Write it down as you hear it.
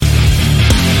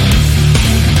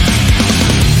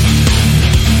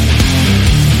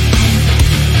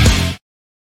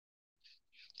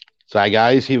So, hi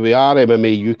guys, here we are,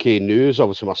 MMA UK News.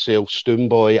 Obviously, myself,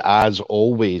 Stoomboy, as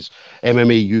always,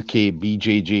 MMA UK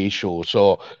BJJ show.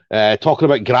 So, talking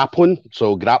about grappling.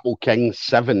 So, Grapple King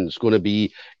 7 is going to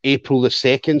be April the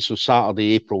 2nd. So,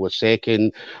 Saturday, April the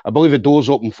 2nd. I believe the doors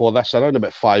open for this around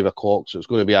about 5 o'clock. So, it's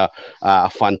going to be a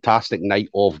fantastic night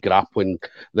of grappling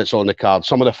that's on the card.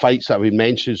 Some of the fights that we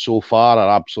mentioned so far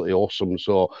are absolutely awesome.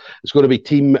 So, it's going to be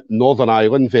Team Northern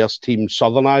Ireland versus Team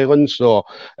Southern Ireland. So,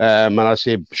 and I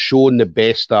say showing the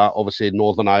best that obviously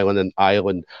Northern Ireland and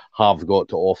Ireland have got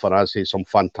to offer. I say some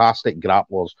fantastic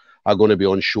grapplers are going to be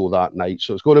on show that night.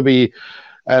 So it's going to be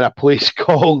in a place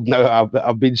called, now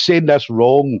I've been saying this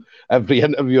wrong every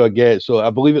interview I get, so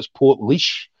I believe it's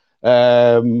Portlaoise.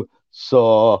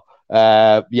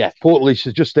 Portlaoise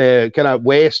is just kind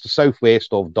of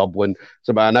southwest of Dublin. It's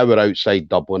about an hour outside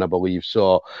Dublin, I believe.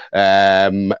 So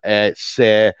it's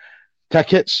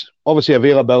tickets, obviously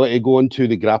availability, going to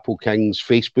the Grapple Kings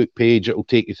Facebook page. It will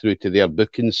take you through to their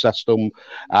booking system.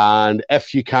 And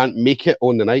if you can't make it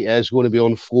on the night, it is going to be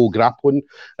on Flow Grappling.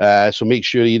 So make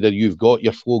sure either you've got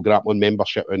your Flow Grappling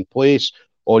membership in place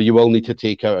or you will need to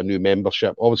take out a new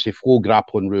membership. Obviously, Flow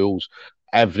Grappling rules.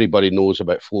 Everybody knows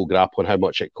about Flow Grappling, how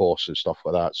much it costs and stuff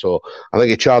like that. So I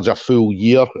think you charge a full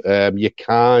year. You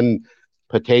can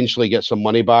potentially get some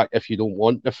money back if you don't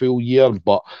want the full year,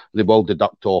 but they will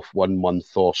deduct off 1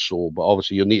 month or so. But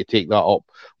obviously, you'll need to take that up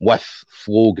with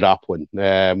Flow Grappling.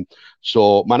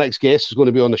 So my next guest is going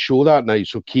to be on the show that night.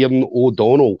 So Kieran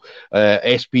O'Donnell,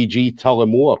 SBG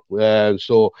Tullamore.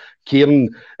 So Kieran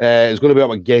is going to be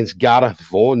up against Gareth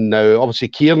Vaughan. Now, obviously,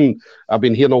 Kieran, I've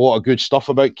been hearing a lot of good stuff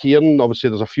about Kieran. Obviously,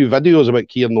 there's a few videos about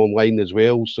Kieran online as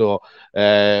well. So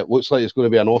looks like it's going to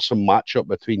be an awesome matchup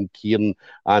between Kieran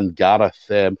and Gareth.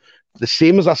 The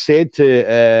same as I said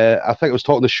to, I think I was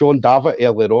talking to Sean Davitt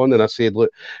earlier on, and I said, look,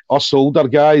 us older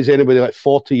guys, anybody like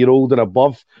 40-year-old and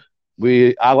above,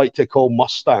 I like to call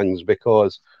Mustangs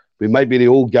because we might be the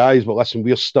old guys, but listen,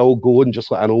 we're still going just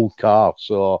like an old car.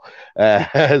 So,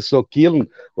 so Kieran,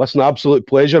 listen, absolute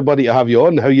pleasure, buddy, to have you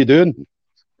on. How you doing?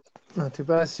 Not too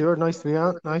bad, Stuart. Nice to be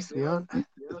on.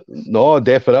 No,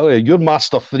 definitely. You're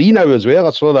Master 3 now as well.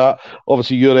 I saw that.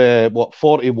 Obviously, you're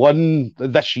 41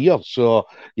 this year, so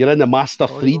you're in the Master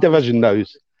 3 division now.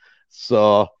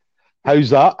 So, how's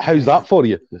that for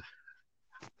you?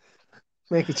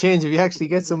 Make a change if you actually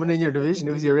get someone in your division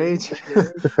who's your age.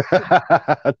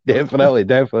 Definitely.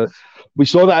 We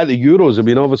saw that at the Euros. I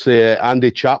mean, obviously,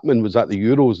 Andy Chapman was at the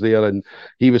Euros there, and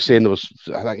he was saying I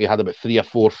think he had about 3 or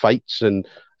 4 fights, and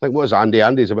I think what is Andy?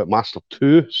 Andy's about Master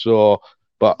 2. So,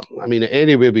 but I mean,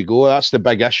 anywhere we go, that's the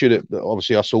big issue that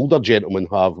obviously us older gentlemen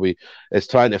have. Is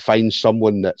trying to find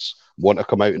someone that's want to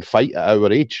come out and fight at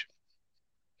our age.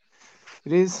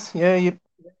 It is, yeah.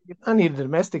 Any of the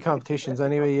domestic competitions,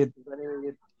 anyway.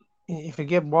 If you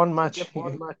get one match,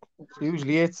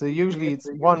 usually it's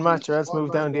one match, or else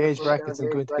move down the age brackets and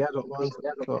go into the adult ones.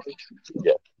 So,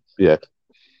 yeah.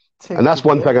 And that's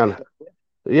one thing.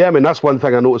 Yeah, I mean that's one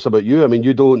thing I notice about you. I mean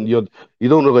you don't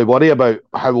really worry about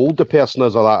how old the person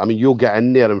is or that. I mean you'll get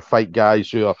in there and fight guys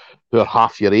who are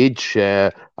half your age,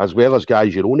 as well as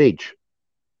guys your own age.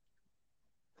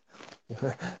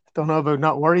 Don't know about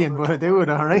not worrying, but I do it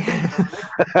all right.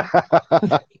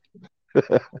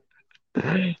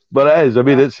 But it is. I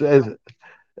mean, it's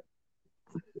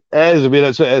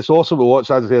awesome to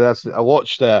watch. I'd say I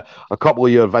watched a couple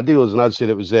of your videos, and I'd say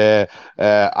it was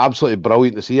absolutely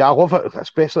brilliant to see. I love it,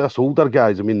 especially us older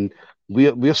guys. I mean,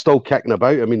 we're still kicking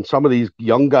about. I mean, some of these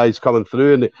young guys coming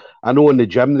through, and I know in the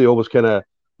gym they always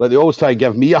they always try and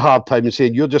give me a hard time and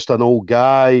saying, you're just an old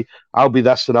guy, I'll be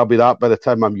this and I'll be that by the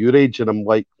time I'm your age. And I'm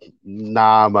like,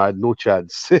 nah, man, no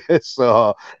chance.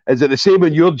 So is it the same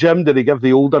in your gym? Do they give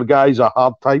the older guys a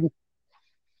hard time?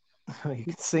 You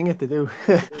can sing it to do.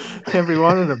 Every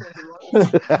one of them.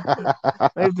 I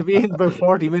have to be in about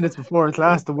 40 minutes before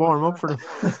class to warm up for them.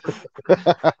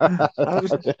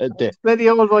 Plenty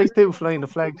old boys too, flying the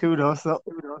flag too, though. So.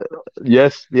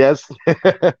 Yes. And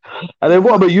then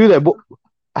what about you then?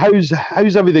 How's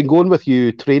everything going with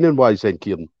you training wise then,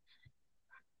 Kieran?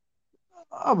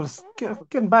 I was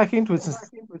getting back into it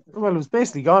since, it was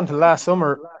basically gone till last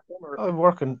summer. I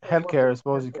work in healthcare, I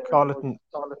suppose you could call it, and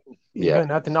you kind of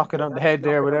had to knock it on the head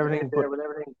there with everything. But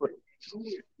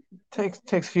it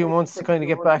takes a few months to kind of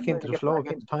get back into the flow,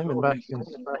 get the timing back, and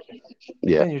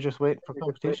then you're just waiting for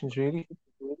competitions, really.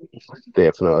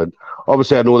 Definitely.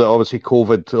 Obviously, I know that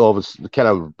COVID kind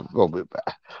of,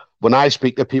 when I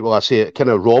speak to people, I say it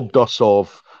kind of robbed us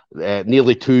of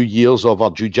nearly 2 years of her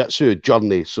jiu-jitsu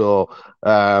journey. So,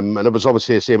 and it was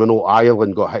obviously the same. I know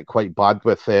Ireland got hit quite bad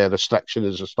with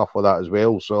restrictions and stuff like that as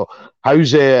well. So,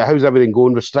 how's everything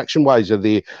going restriction wise? Are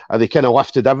they kind of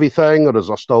lifted everything, or is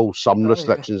there still some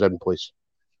restrictions in place?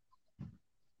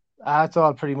 It's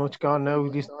all pretty much gone now.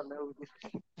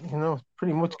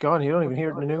 Pretty much gone. You don't even hear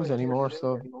it in the news anymore.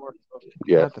 So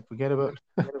you have to forget about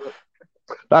it.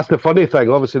 That's the funny thing.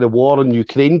 Obviously, the war in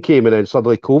Ukraine came and then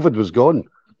suddenly COVID was gone.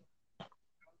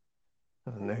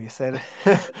 I don't know, you said it.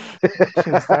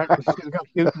 Should have got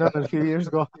Putin on it a few years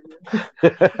ago.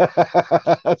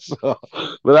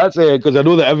 But that's because I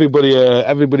know that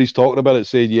everybody's talking about it,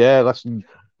 saying, "Yeah, listen,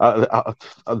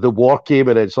 the war came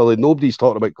and then suddenly nobody's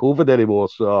talking about COVID anymore."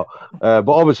 So, but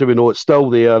obviously we know it's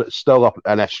still there, it's still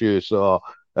an issue. So,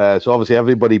 obviously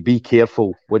everybody be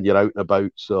careful when you're out and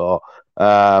about. So,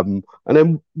 and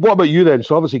then what about you then?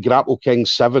 So obviously Grapple King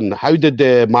 7. How did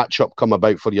the matchup come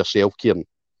about for yourself, Kieran?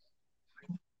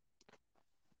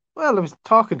 Well, I was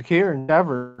talking to Kieran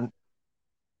Davern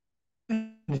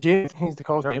in the gym. He's the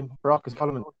coach. Brock is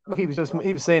calling him. He was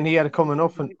saying he had it coming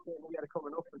up, and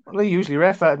well, he usually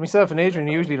ref at myself and Adrian.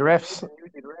 Usually the refs,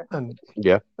 and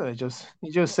he just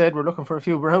said we're looking for a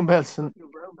few brown belts and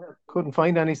couldn't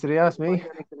find any, so they asked me.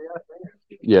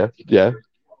 Yeah.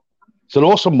 It's an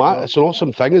awesome It's an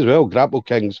awesome thing as well. Grapple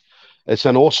Kings. It's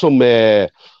an awesome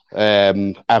event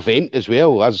as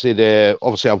well. As I said,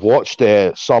 obviously I've watched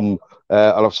some.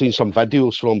 And I've seen some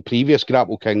videos from previous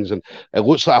Grapple Kings, and it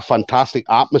looks like a fantastic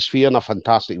atmosphere and a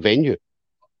fantastic venue.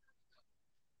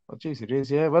 Oh, geez, it is,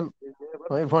 yeah. Well,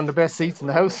 I have one of the best seats in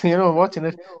the house, watching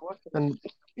it. And,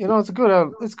 it's a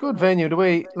good venue. The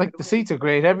way, like, the seats are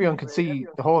great. Everyone can see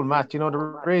the whole match.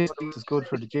 The raised seats is good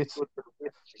for the jits.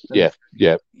 Yeah.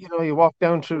 You walk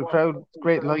down through the crowd,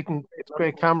 great lighting,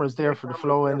 great cameras there for the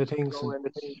flow end of things. And,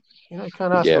 you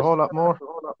can't ask for a whole lot more.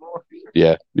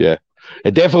 Yeah.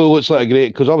 It definitely looks like a great,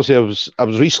 because obviously I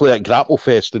was recently at Grapple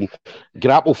Fest, and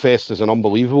Grapple Fest is an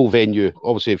unbelievable venue.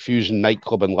 Obviously, a Fusion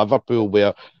nightclub in Liverpool,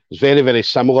 where it's very, very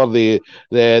similar. The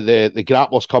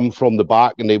grapplers come from the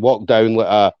back and they walk down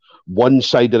like one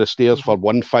side of the stairs for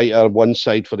one fighter, one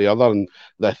side for the other, and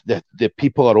the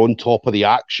people are on top of the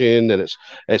action, and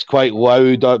it's quite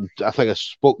loud. I think I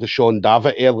spoke to Sean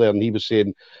Davitt earlier, and he was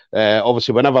saying,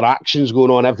 obviously, whenever action's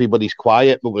going on, everybody's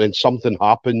quiet, but when something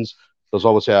happens, there's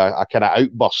obviously a kind of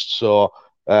outburst. So,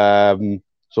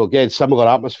 again, similar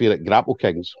atmosphere at Grapple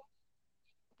Kings.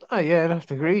 Yeah, I'd have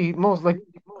to agree. Most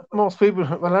people,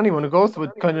 well, anyone who goes to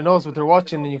it kind of knows what they're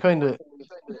watching, and you kind of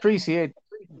appreciate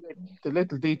the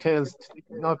little details.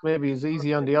 Not maybe as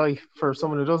easy on the eye for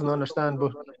someone who doesn't understand,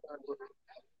 but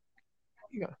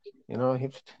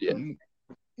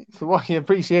so what you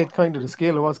appreciate kind of the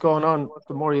scale of what's going on,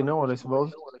 the more you know it, I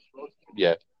suppose.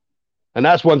 Yeah. And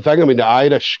that's one thing. I mean, the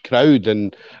Irish crowd,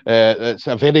 and it's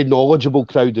a very knowledgeable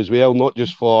crowd as well, not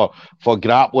just for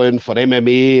grappling, for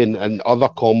MMA and other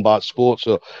combat sports.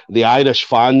 So the Irish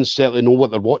fans certainly know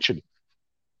what they're watching.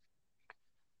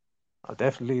 Oh,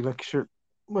 definitely. Like, sure.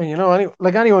 Well,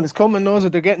 anyone who's coming knows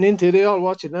what they're getting into. They all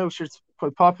watch it now. Sure, it's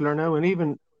quite popular now. And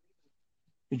even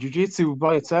the jiu-jitsu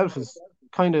by itself is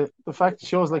kind of, the fact that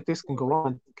shows like this can go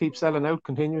on, keep selling out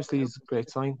continuously is a great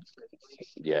sign.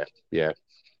 Yeah.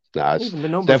 Nah, even the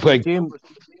numbers definitely of the gym,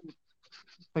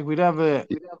 like we'd have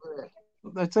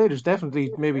I'd say there's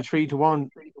definitely maybe 3-1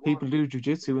 people do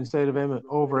jiu-jitsu instead of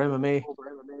over MMA.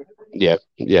 Yeah.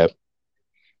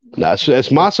 Nah,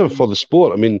 it's massive for the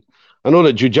sport. I mean, I know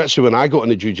that jiu-jitsu, when I got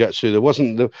into jiu-jitsu,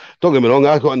 don't get me wrong,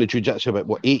 I got into jiu-jitsu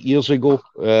about 8 years ago.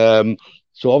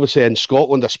 So obviously in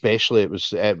Scotland especially, it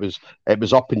was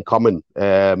up and coming.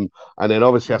 And then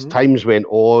obviously as times went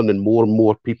on and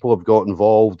more people have got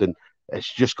involved, and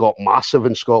it's just got massive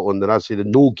in Scotland. And as I say, the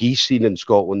no-gi scene in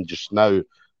Scotland just now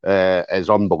is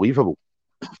unbelievable.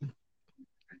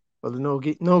 Well,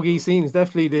 the no-gi scene is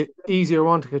definitely the easier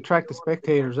one to attract the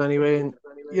spectators anyway. And,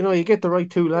 you get the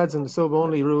right two lads in the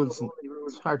sub-only rules, and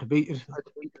it's hard to beat it.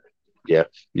 Yeah.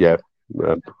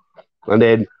 And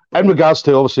then in regards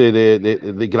to, obviously,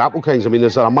 the Grapple Kings, I mean,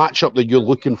 is there a matchup that you're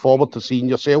looking forward to seeing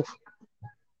yourself?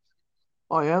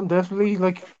 I am, definitely.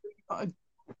 Like,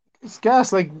 it's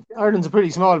gas. Like, Ireland's a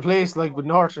pretty small place, like, with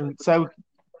North and South.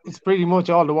 It's pretty much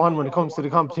all the one when it comes to the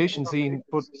competition scene.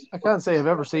 But I can't say I've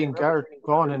ever seen Garrett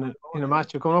Vaughan in a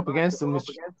match. You're coming up against him, which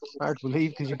is hard to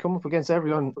believe, because you come up against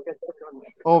everyone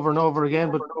over and over again,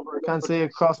 but I can't say I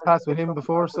crossed paths with him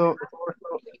before. So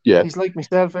yeah, he's like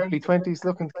myself, early 20s,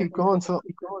 looking to keep going. So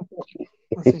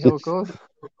we'll see how it goes.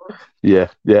 Yeah.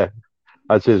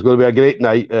 I'd say it's going to be a great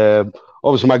night.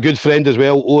 Obviously, my good friend as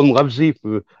well, Owen Livesey.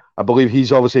 I believe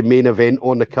he's obviously main event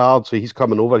on the card, so he's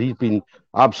coming over. He's been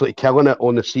absolutely killing it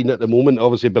on the scene at the moment,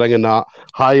 obviously bringing that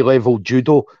high-level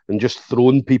judo and just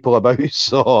throwing people about.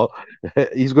 So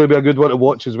he's going to be a good one to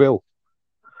watch as well.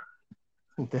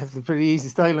 Definitely pretty easy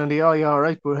style on the eye, all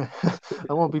right, but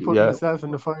I won't be putting myself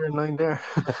in the firing line there.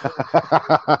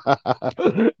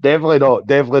 Definitely not.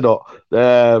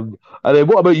 And then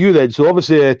what about you then? So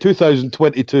obviously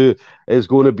 2022 is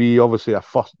going to be obviously the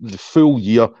first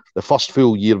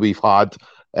full year we've had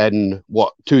in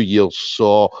 2 years.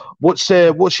 So what's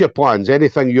your plans?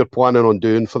 Anything you're planning on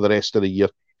doing for the rest of the year,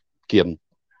 Kieran?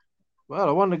 Well,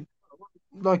 I want to,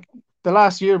 like the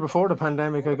last year before the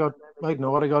pandemic, I got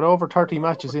over 30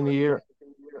 matches in a year.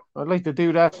 I'd like to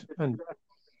do that and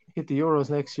hit the Euros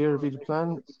next year would be the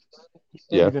plan.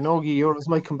 Maybe the Nogi Euros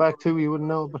might come back too, you wouldn't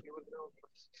know, but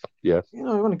you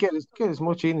know, you want to get as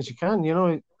much in as you can, you know.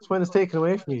 It's when it's taken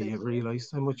away from you, you realise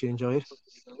how much you enjoy it.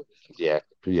 Yeah.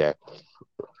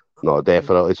 No,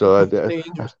 definitely. So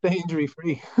stay injury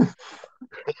free.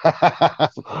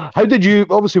 How did you,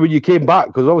 obviously when you came back,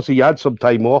 because obviously you had some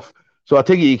time off, so I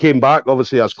think you came back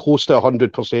obviously as close to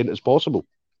 100% as possible.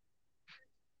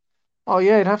 Oh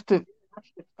yeah,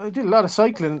 I did a lot of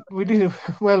cycling. We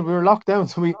were locked down,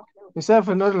 so myself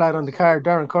and another lad on the car,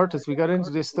 Darren Curtis, we got into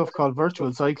this stuff called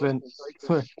virtual cycling.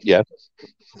 Yeah.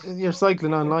 You're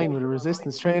cycling online with a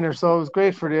resistance trainer, so it was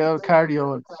great for the old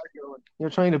cardio. And you're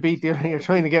trying to beat the other, you're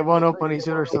trying to get one up on each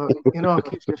other, so you know it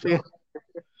keeps you fit.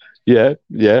 Yeah.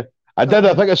 I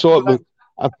think I saw it.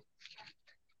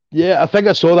 I think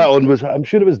I saw that on. I'm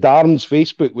sure it was Darren's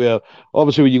Facebook, where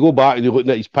obviously when you go back and you're looking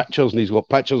at his pictures, and he's got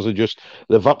pictures of just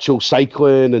the virtual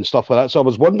cycling and stuff like that. So I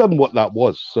was wondering what that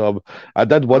was. So I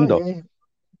did wonder. Oh, yeah.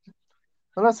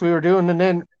 Well, that's what we were doing, and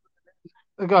then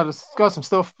I got some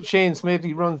stuff. Shane Smith,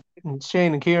 he runs.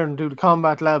 Shane and Kieran do the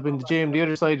combat lab in the gym, the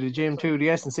other side of the gym too,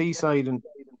 the S&C side, and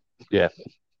they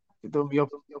done me up,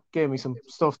 gave me some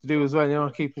stuff to do as well. You know,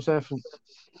 keep yourself in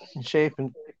shape,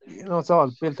 and you know, it's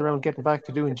all built around getting back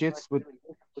to doing jits with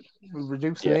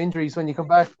reducing injuries when you come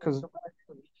back, because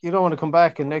you don't want to come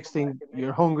back and next thing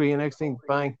you're hungry and next thing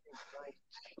bang.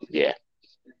 Yeah,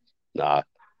 nah,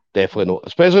 definitely not.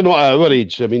 Especially not at our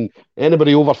age. I mean,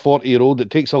 anybody over 40-year-old, it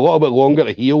takes a little bit longer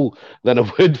to heal than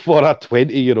it would for a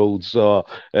 20-year-old. So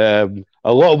a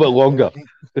little bit longer.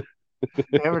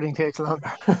 Everything takes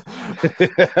longer.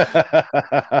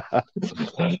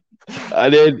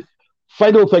 And then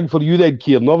final thing for you then,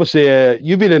 Kieran. Obviously,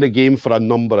 you've been in the game for a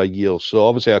number of years, so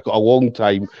obviously a long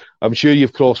time. I'm sure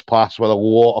you've crossed paths with a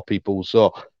lot of people.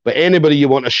 So, but anybody you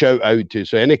want to shout out to?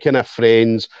 So, any kind of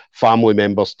friends, family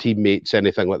members, teammates,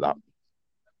 anything like that?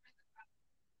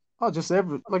 Oh, just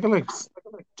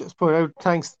just put out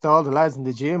thanks to all the lads in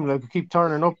the gym. Like, keep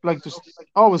turning up. Like, there's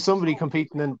always somebody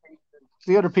competing, and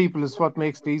the other people is what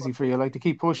makes it easy for you. Like, to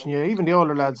keep pushing you. Even the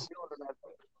older lads.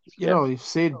 You know, you've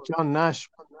Sid, John Nash,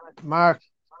 Mark,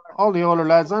 all the older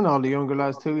lads and all the younger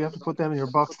lads too. You have to put them in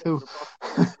your box too.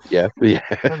 Yeah.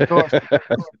 And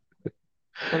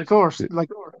of course, like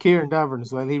Kieran Davern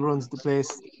as well, he runs the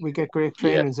place. We get great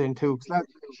trainings in too.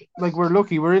 Like, we're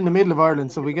lucky, we're in the middle of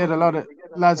Ireland, so we get a lot of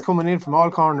lads coming in from all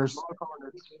corners.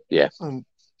 Yeah. And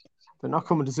they're not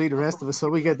coming to see the rest of us, so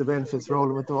we get the benefits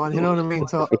rolling with them on. You know what I mean?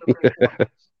 So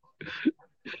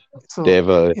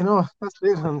you know, that's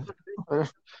it. And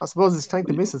I suppose it's time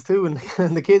to miss us too, and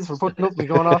the kids for putting up and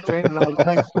going off training all the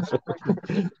time.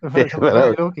 We're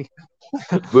very lucky.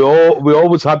 we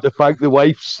always have to thank the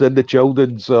wives and the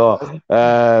children. So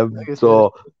because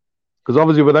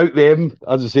obviously without them,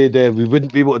 as I said, we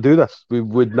wouldn't be able to do this. We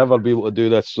would never be able to do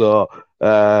this. So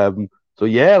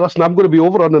yeah, listen, I'm going to be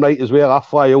over on the night as well. I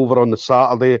fly over on the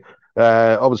Saturday.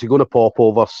 Obviously going to pop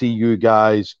over, see you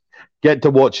guys, get to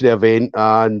watch the event,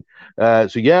 and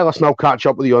so yeah, listen, I'll catch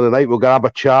up with you on the night. We'll grab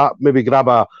a chat, maybe grab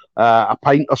a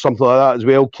pint or something like that as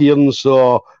well, Kieran.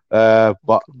 So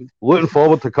but looking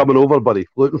forward to coming over, buddy.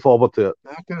 Looking forward to it.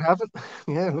 I can have it.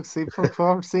 Yeah, look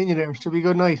forward to seeing you there. It should be a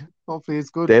good night. Hopefully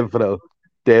it's good. Definitely.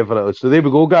 So there we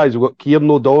go, guys. We've got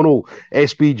Kieran O'Donnell,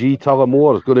 SBG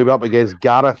Tullamore, is going to be up against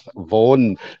Gareth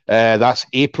Vaughan. That's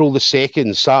April the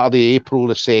 2nd, Saturday, April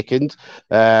the 2nd.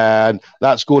 And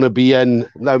that's going to be in...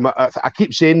 Now, I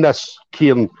keep saying this,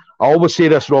 Kieran. I always say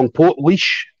this wrong.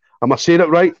 Portlaoise. Am I saying it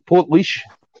right? Portlaoise?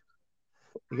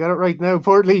 You got it right now,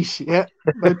 Portlaoise. Yeah,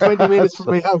 about 20 minutes from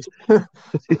my house.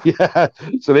 Yeah,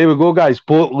 so there we go, guys.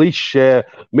 Portlaoise.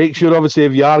 Make sure, obviously,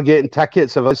 if you are getting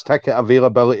tickets, if there's ticket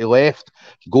availability left,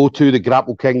 go to the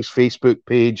Grapple Kings Facebook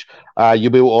page. You'll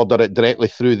be able to order it directly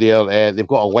through there. They've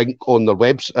got a link on their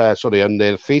on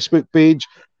their Facebook page.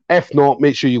 If not,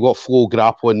 make sure you got Flow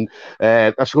Grappling.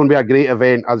 It's going to be a great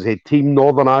event, as I said, Team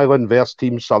Northern Ireland versus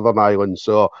Team Southern Ireland.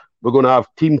 So we're going to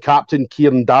have team captain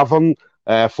Kieran Davern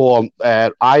for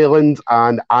Ireland,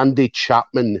 and Andy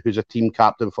Chapman, who's a team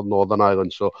captain for Northern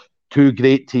Ireland. So two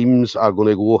great teams are going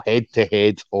to go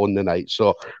head-to-head on the night.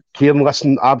 So, Kieran,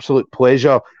 listen, absolute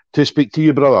pleasure to speak to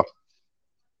you, brother.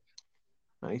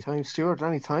 Anytime, Stuart,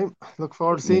 anytime. Look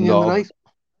forward to seeing you in the night.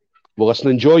 Well,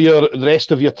 listen, enjoy the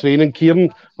rest of your training,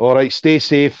 Kieran. All right, stay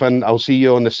safe, and I'll see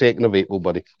you on the 2nd of April,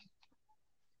 buddy.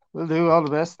 Will do. All the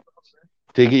best.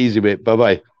 Take it easy, mate.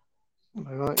 Bye-bye.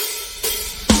 Bye-bye.